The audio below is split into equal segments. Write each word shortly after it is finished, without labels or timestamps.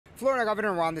Florida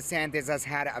Governor Ron DeSantis has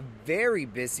had a very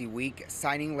busy week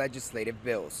signing legislative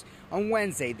bills. On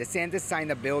Wednesday, DeSantis signed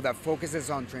a bill that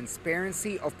focuses on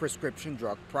transparency of prescription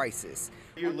drug prices.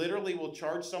 You literally will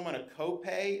charge someone a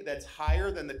copay that's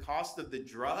higher than the cost of the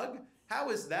drug?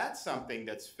 How is that something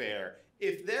that's fair?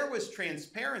 If there was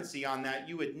transparency on that,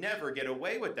 you would never get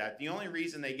away with that. The only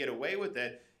reason they get away with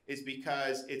it is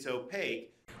because it's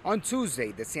opaque. On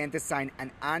Tuesday, DeSantis signed an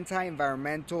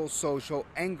anti-environmental, social,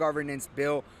 and governance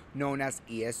bill known as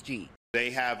ESG.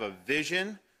 They have a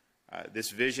vision.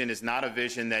 This vision is not a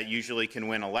vision that usually can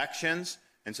win elections,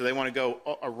 and so they want to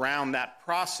go around that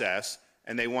process,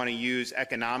 and they want to use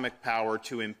economic power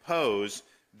to impose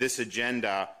this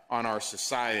agenda on our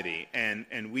society. And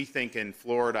we think in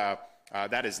Florida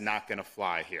that is not going to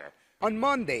fly here. On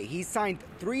Monday, he signed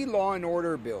 3 law and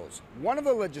order bills. One of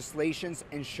the legislations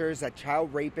ensures that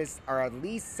child rapists are at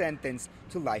least sentenced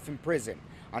to life in prison.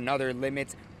 Another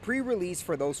limits pre-release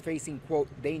for those facing, quote,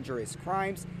 dangerous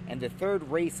crimes, and the third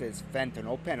raises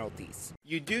fentanyl penalties.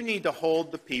 You do need to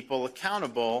hold the people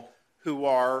accountable who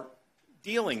are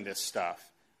dealing this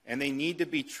stuff, and they need to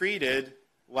be treated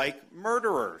like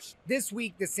murderers. This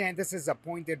week, DeSantis'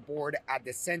 appointed board at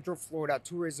the Central Florida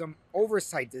Tourism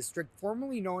Oversight District,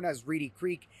 formerly known as Reedy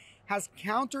Creek, has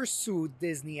countersued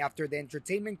Disney after the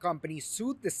entertainment company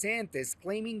sued DeSantis,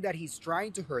 claiming that he's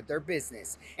trying to hurt their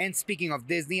business. And speaking of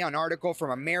Disney, an article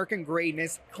from American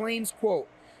Greatness claims, quote,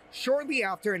 shortly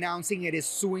after announcing it is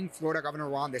suing Florida Governor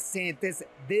Ron DeSantis,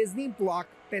 Disney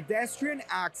blocked pedestrian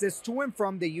access to and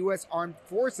from the U.S. Armed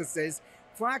Forces'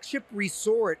 flagship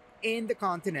resort in the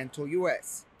continental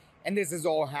U.S. And this is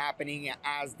all happening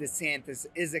as DeSantis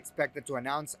is expected to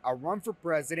announce a run for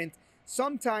president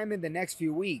sometime in the next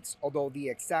few weeks, although the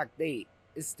exact date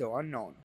is still unknown.